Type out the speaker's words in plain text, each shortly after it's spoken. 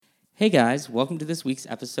Hey guys, welcome to this week's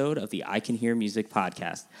episode of the I Can Hear Music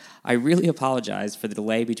podcast. I really apologize for the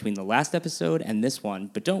delay between the last episode and this one,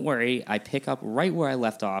 but don't worry, I pick up right where I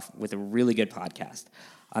left off with a really good podcast.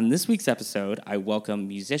 On this week's episode, I welcome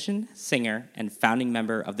musician, singer, and founding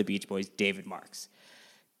member of the Beach Boys, David Marks.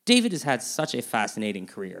 David has had such a fascinating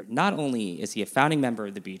career. Not only is he a founding member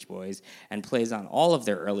of the Beach Boys and plays on all of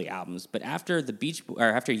their early albums, but after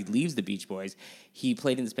he leaves the Beach Boys, he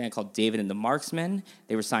played in this band called David and the Marksmen.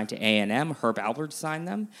 They were signed to A&M. Herb Alpert signed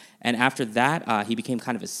them. And after that, he became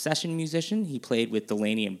kind of a session musician. He played with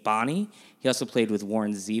Delaney and Bonnie. He also played with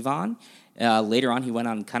Warren Zevon. Later on, he went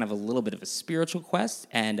on kind of a little bit of a spiritual quest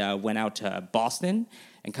and went out to Boston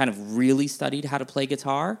and kind of really studied how to play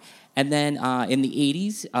guitar. And then in the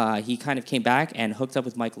 80s, he kind of came back and hooked up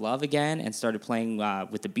with Mike Love again and started playing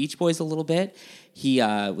with the Beach Boys a little bit. He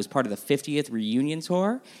was part of the 50th reunion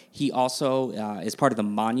tour. He also is part of the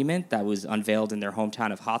monument that was unveiled in their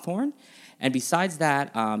hometown of Hawthorne. And besides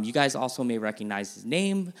that, you guys also may recognize his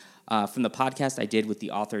name from the podcast I did with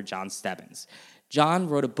the author John Stebbins. John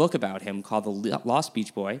wrote a book about him called The Lost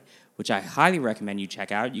Beach Boy, which I highly recommend you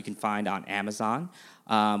check out. You can find on Amazon.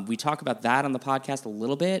 We talk about that on the podcast a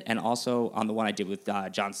little bit, and also on the one I did with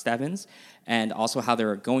John Stebbins, and also how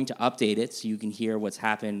they're going to update it so you can hear what's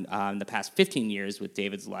happened in the past 15 years with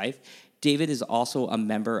David's life. David is also a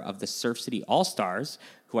member of the Surf City All-Stars,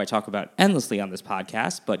 who I talk about endlessly on this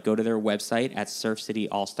podcast, but go to their website at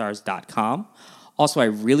surfcityallstars.com. Also, I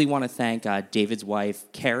really want to thank David's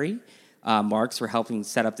wife, Carrie Marks, for helping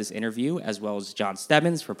set up this interview, as well as John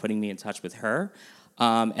Stebbins for putting me in touch with her.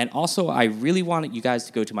 And also, I really wanted you guys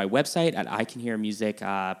to go to my website at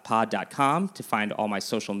icanhearmusicpod.com to find all my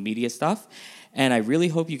social media stuff. And I really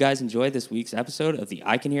hope you guys enjoy this week's episode of the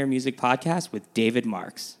I Can Hear Music podcast with David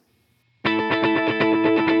Marks.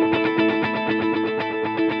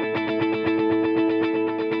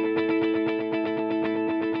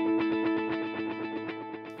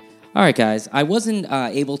 All right, guys, I wasn't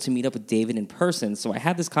able to meet up with David in person, so I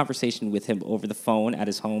had this conversation with him over the phone at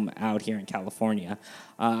his home out here in California.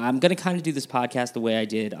 I'm going to kind of do this podcast the way I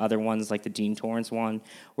did other ones, like the Dean Torrance one,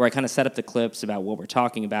 where I kind of set up the clips about what we're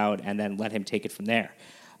talking about and then let him take it from there.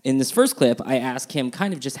 In this first clip, I ask him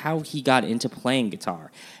kind of just how he got into playing guitar.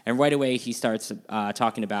 And right away, he starts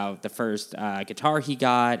talking about the first guitar he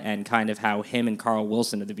got and kind of how him and Carl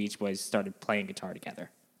Wilson of the Beach Boys started playing guitar together.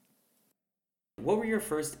 What were your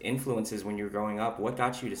first influences when you were growing up? What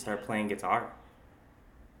got you to start playing guitar?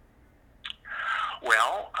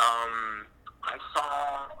 Well, I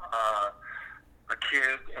saw a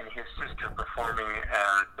kid and his sister performing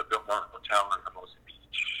at the Biltmore Hotel in Hermosa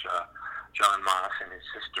Beach. John Moss and his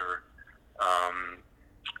sister.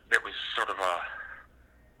 There was sort of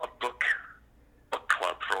a book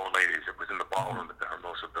club for old ladies. It was in the ballroom at the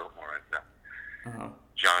Hermosa Biltmore. And,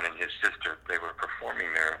 John and his sister, they were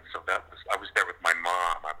performing there. So I was there with my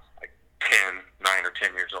mom. I was like 9 or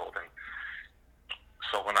 10 years old. And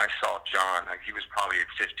so when I saw John, he was probably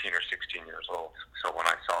 15 or 16 years old. So when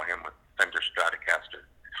I saw him with Fender Stratocaster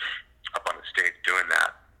up on the stage doing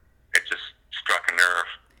that, it just struck a nerve.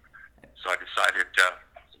 So I decided,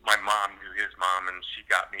 my mom knew his mom, and she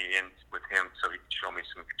got me in with him so he could show me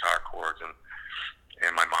some guitar chords. And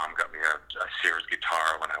my mom got me a Sears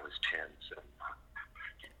guitar when I was 10. So,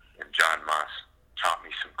 and John Moss taught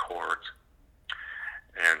me some chords.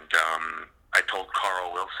 And I told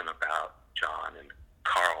Carl Wilson about John, and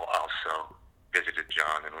Carl also visited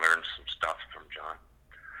John and learned some stuff from John.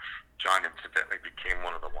 John incidentally became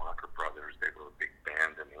one of the Walker brothers. They were a big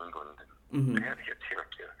band in England, and they had hits here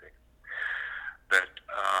too, I think. But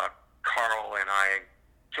Carl and I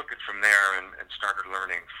took it from there and started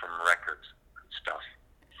learning from records and stuff.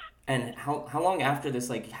 And how long after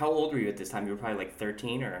this, like, how old were you at this time? You were probably like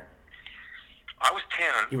 13 or? I was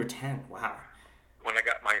 10. You were 10, wow. When I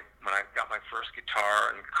got my first guitar,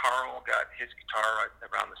 and Carl got his guitar right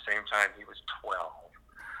around the same time. He was 12.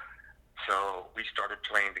 So we started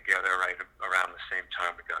playing together right around the same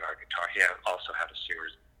time we got our guitar. He also had a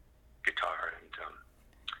Sears guitar, and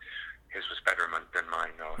his was better than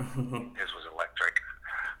mine. No, his was electric.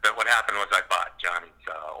 But what happened was I bought Johnny's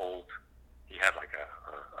old. He had like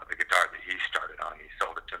the guitar that he started on. He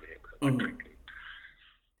sold it to me. It was electric.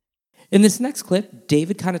 In this next clip,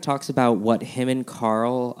 David kind of talks about what him and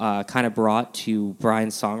Carl kind of brought to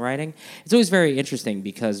Brian's songwriting. It's always very interesting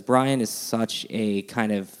because Brian is such a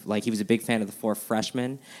kind of, like, he was a big fan of the Four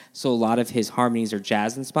Freshmen, so a lot of his harmonies are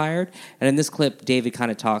jazz-inspired. And in this clip, David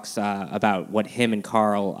kind of talks about what him and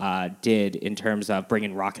Carl did in terms of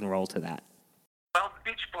bringing rock and roll to that. Well,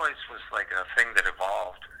 the Beach Boys was like a thing that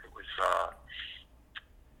evolved. It was,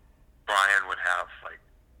 Brian would have, like,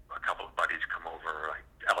 a couple of buddies come over, like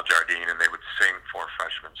Al Jardine Dean, and they would sing for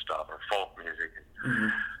freshman stuff or folk music. Mm-hmm.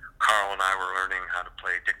 Carl and I were learning how to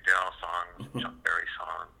play Dick Dale songs, Chuck Berry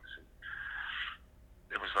songs.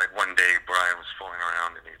 It was like one day Brian was fooling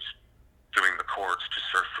around and he was doing the chords to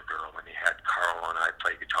Surf for Girl, and he had Carl and I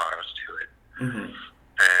play guitars to it. Mm-hmm.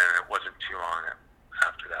 And it wasn't too long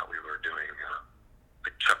after that we were doing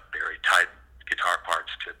the Chuck Berry type guitar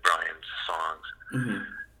parts to Brian's songs. Mm-hmm.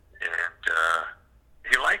 And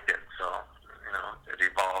he liked it, so it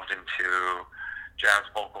evolved into jazz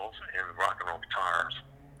vocals and rock and roll guitars,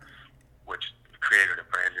 which created a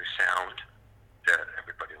brand new sound that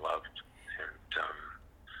everybody loved. And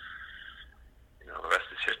the rest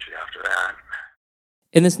is history after that.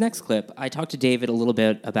 In this next clip, I talked to David a little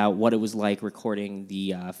bit about what it was like recording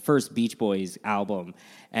the first Beach Boys album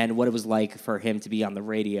and what it was like for him to be on the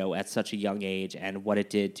radio at such a young age and what it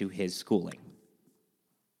did to his schooling.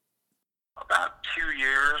 About 2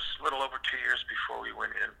 years, a little over 2 years before we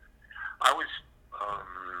went in, I was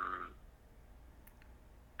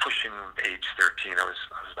pushing age 13. I was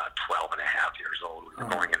about 12 and a half years old. We were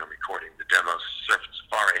going in and recording the demos, Surfing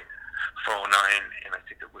Safari 409, and I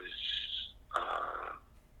think it was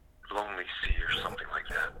Lonely Sea or something like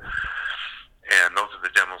that. And those are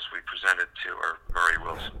the demos we presented to, or Murray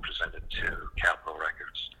Wilson presented to Capitol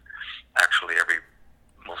Records. Actually,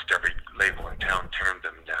 most every label in town turned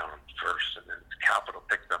them down first, and then Capitol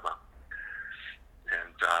picked them up.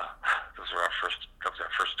 And that was our first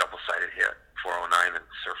double-sided hit, 409 and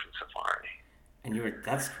Surfing Safari. And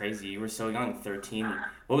that's crazy. You were so young, 13.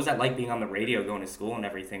 What was that like being on the radio, going to school and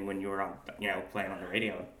everything when you were on, playing on the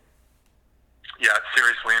radio? Yeah, it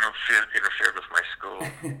seriously interfered with my school.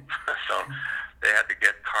 So they had to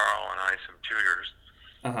get Carl and I some tutors.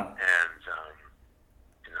 Uh-huh. And,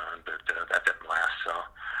 but that didn't last. So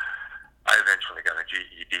I eventually got a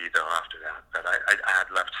GED, though, after that. But I had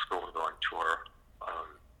left school to go on tour.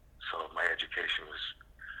 So my education was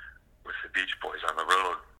with the Beach Boys on the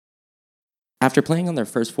road. After playing on their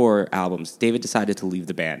first 4 albums, David decided to leave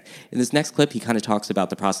the band. In this next clip, he kind of talks about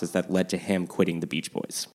the process that led to him quitting the Beach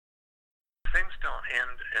Boys. Things don't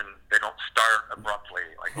end and they don't start abruptly,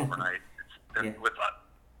 like overnight.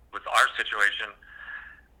 With our situation,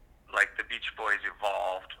 like the Beach Boys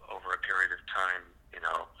evolved over a period of time,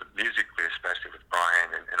 musically, especially with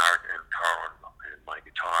Brian and Carl and my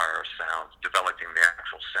guitar sounds, developing the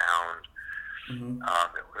actual sound.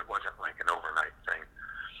 Mm-hmm. It wasn't like an overnight thing.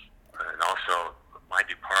 And also, my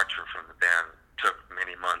departure from the band took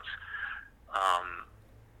many months.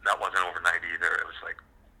 That wasn't overnight either. It was like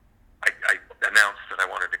I announced that I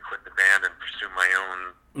wanted to quit the band and pursue my own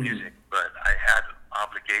music, but I had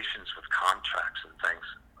obligations with contracts and things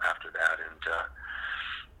after that.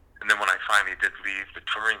 And then when I finally did leave the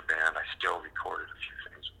touring band, I still recorded a few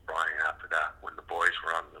things with Brian after that when the boys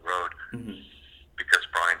were on the road, because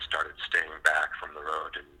Brian started staying back from the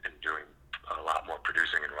road and doing a lot more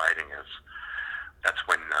producing and writing. That's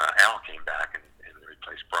when Al came back and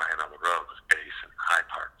replaced Brian on the road with bass and high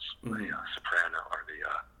parts, the soprano or the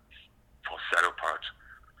falsetto parts.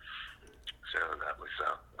 So that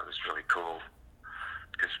was really cool,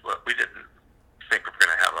 because we didn't think we were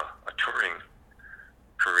going to have a touring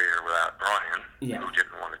career without Brian, who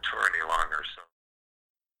didn't want to tour any longer. So.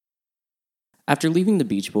 After leaving the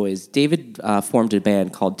Beach Boys, David formed a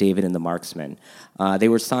band called David and the Marksmen. They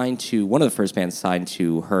were signed to, one of the first bands signed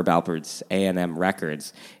to Herb Alpert's A&M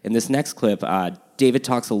Records. In this next clip, David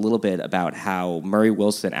talks a little bit about how Murray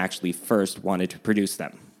Wilson actually first wanted to produce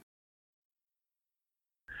them.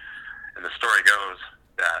 And the story goes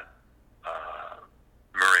that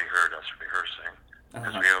Murray heard us rehearsing,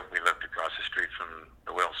 because we lived across the street from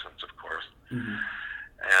the Wilsons, of course,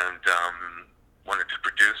 and wanted to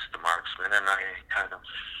produce the Marksmen, and I kind of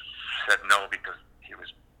said no, because he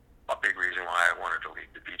was a big reason why I wanted to leave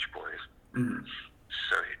the Beach Boys.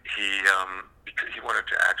 So because he wanted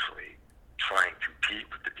to actually try and compete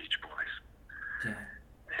with the Beach Boys.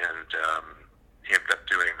 And he ended up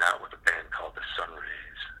doing that with a band called the Sunrays.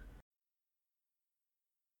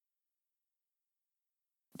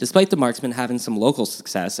 Despite the Marksmen having some local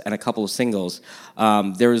success and a couple of singles,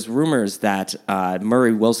 there was rumors that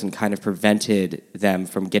Murray Wilson kind of prevented them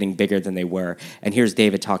from getting bigger than they were. And here's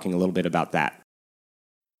David talking a little bit about that.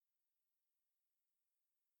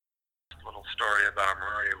 A little story about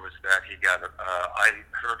Murray was that he got, I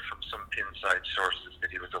heard from some inside sources that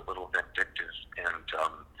he was a little vindictive and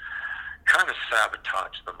kind of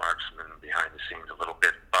sabotaged the Marksmen behind the scenes a little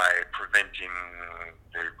bit by preventing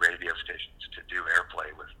the radio stations to do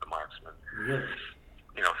airplay with the Marksmen. Really?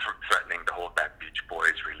 Threatening to hold back Beach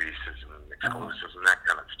Boys releases and exclusives and that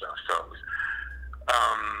kind of stuff. So it was,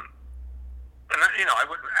 and I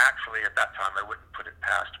wouldn't actually, at that time, I wouldn't put it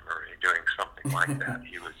past Murray anything like that.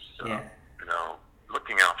 He was, Yeah.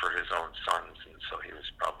 looking out for his own sons, and so he was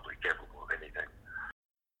probably capable of anything.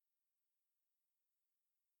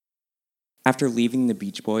 After leaving the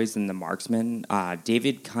Beach Boys and the Marksmen,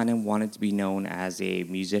 David kind of wanted to be known as a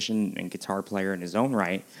musician and guitar player in his own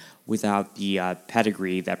right without the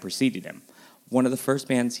pedigree that preceded him. One of the first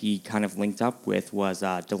bands he kind of linked up with was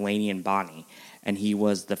Delaney and Bonnie, and he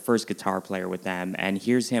was the first guitar player with them, and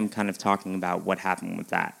here's him kind of talking about what happened with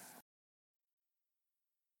that.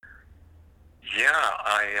 Yeah,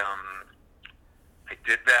 I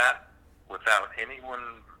did that without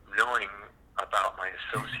anyone knowing about my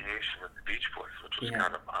association with the Beach Boys, which was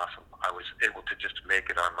kind of awesome. I was able to just make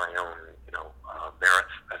it on my own,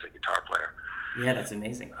 merits as a guitar player. Yeah, that's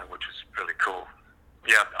amazing. Which was really cool.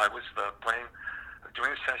 Yeah, I was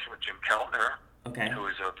doing a session with Jim Keltner, who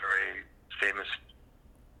is a very famous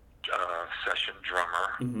session drummer.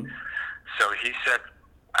 Mm-hmm. So he said,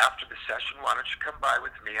 after the session, why don't you come by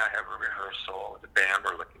with me? I have a rehearsal with the band.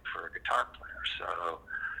 We're looking for a guitar player. So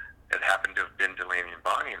it happened to have been Delaney and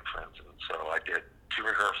Bonnie and Friends, and so I did 2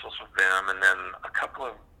 rehearsals with them, and then a couple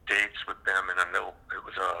of dates with them in it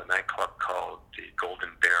was a nightclub called the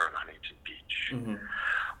Golden Bear in Huntington Beach,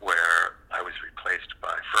 where I was replaced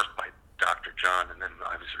first by Dr. John, and then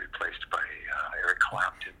I was replaced by Eric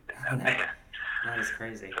Clapton in that band. That is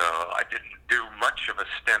crazy. So I didn't do much of a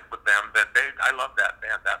stint with them, but I love that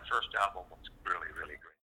band. That first album was really, really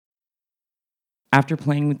great. After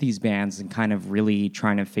playing with these bands and kind of really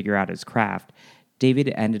trying to figure out his craft,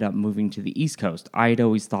 David ended up moving to the East Coast. I had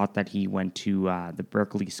always thought that he went to the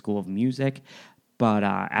Berklee School of Music, but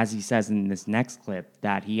as he says in this next clip,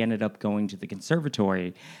 that he ended up going to the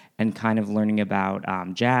conservatory and kind of learning about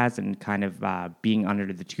jazz and kind of being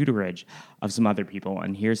under the tutorage of some other people.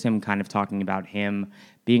 And here's him kind of talking about him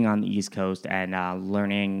being on the East Coast and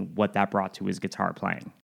learning what that brought to his guitar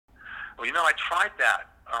playing. Well, I tried that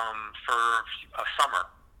for a summer,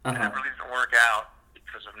 and it really didn't work out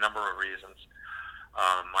because of a number of reasons.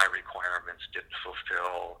 My requirements didn't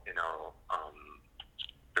fulfill,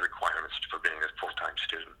 the requirements for being a full-time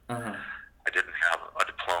student. I didn't have a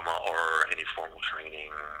diploma or any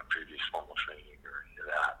previous formal training or any of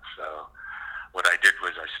that. So what I did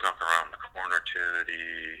was I snuck around the corner to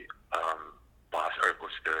the it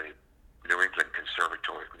was the New England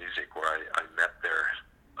Conservatory of Music, where I met their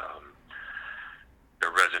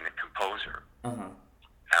resident composer,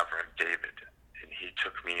 Avram David, and he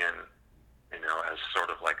took me in, as sort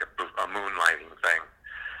of like a moonlighting thing,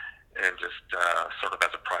 and just sort of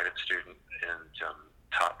as a private student, and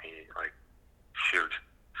taught me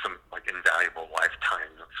some invaluable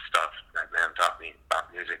lifetime of stuff. That man taught me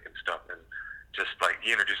about music and stuff, and just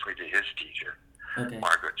he introduced me to his teacher,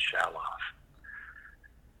 Margaret Shaloff,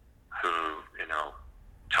 who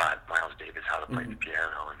taught Miles Davis how to play the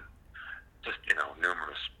piano, and just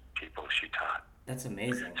numerous people she taught. That's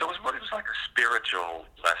amazing. So it was like a spiritual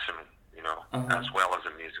lesson, as well as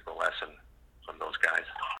a musical lesson from those guys.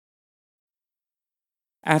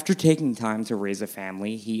 After taking time to raise a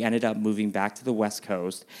family, he ended up moving back to the West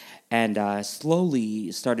Coast and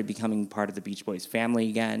slowly started becoming part of the Beach Boys family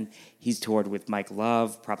again. He's toured with Mike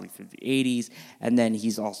Love, probably through the 80s, and then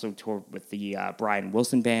he's also toured with the Brian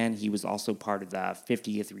Wilson Band. He was also part of the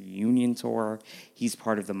 50th Reunion Tour. He's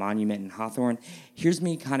part of the Monument in Hawthorne. Here's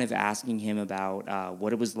me kind of asking him about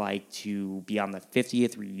what it was like to be on the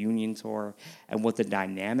 50th Reunion Tour and what the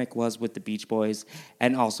dynamic was with the Beach Boys,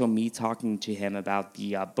 and also me talking to him about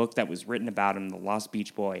the book that was written about him, The Lost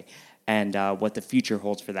Beach Boy, and what the future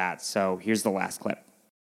holds for that. So here's the last clip.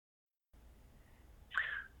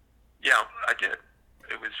 Yeah, I did.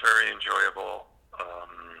 It was very enjoyable.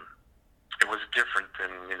 It was different than,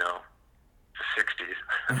 the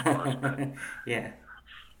 60s. Yeah.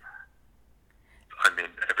 I mean,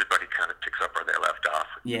 everybody kind of picks up where they left off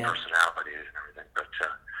with personalities and everything. But,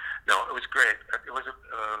 no, it was great. It was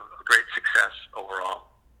a great success overall.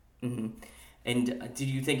 Mm-hmm. And do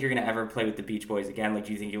you think you're going to ever play with the Beach Boys again?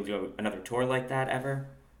 Do you think you'll do another tour like that ever?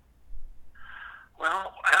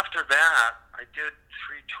 Well, after that, I did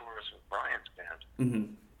 3 tours with Brian's band.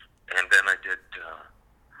 Mm-hmm. And then I did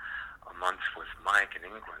a month with Mike in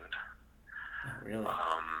England. Oh, really?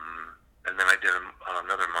 And then I did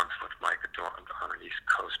another month with Mike on an East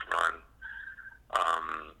Coast run.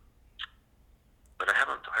 But I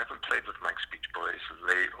haven't played with Mike's Beach Boys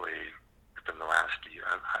lately. In the last year,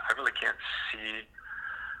 I really can't see.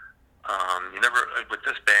 With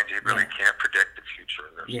this band, you really can't predict the future.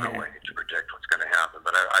 There's no way to predict what's going to happen.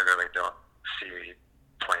 But I really don't see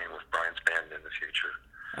playing with Brian's band in the future.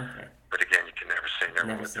 Okay. But again, you can never say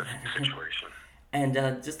never with this situation. And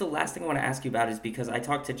just the last thing I want to ask you about is because I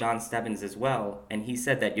talked to John Stebbins as well, and he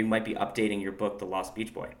said that you might be updating your book, The Lost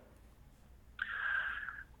Beach Boy.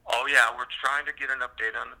 Oh yeah, we're trying to get an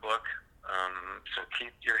update on the book. So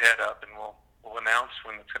keep your head up, and we'll announce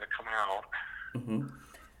when it's going to come out. Mm-hmm.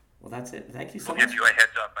 Well, that's it. Thank you so much. We'll give you a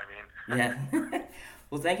heads up, I mean. Yeah.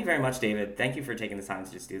 Well, thank you very much, David. Thank you for taking the time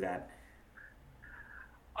to just do that.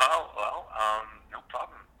 Oh, well, no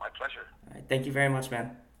problem. My pleasure. All right. Thank you very much,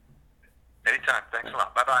 man. Anytime. Thanks a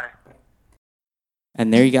lot. Bye-bye.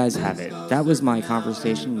 And there you guys have it. That was my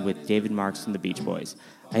conversation with David Marks and the Beach Boys.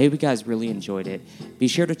 I hope you guys really enjoyed it. Be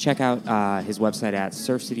sure to check out his website at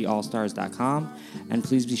surfcityallstars.com, and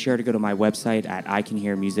please be sure to go to my website at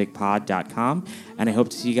icanhearmusicpod.com, and I hope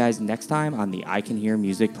to see you guys next time on the I Can Hear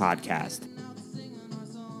Music podcast.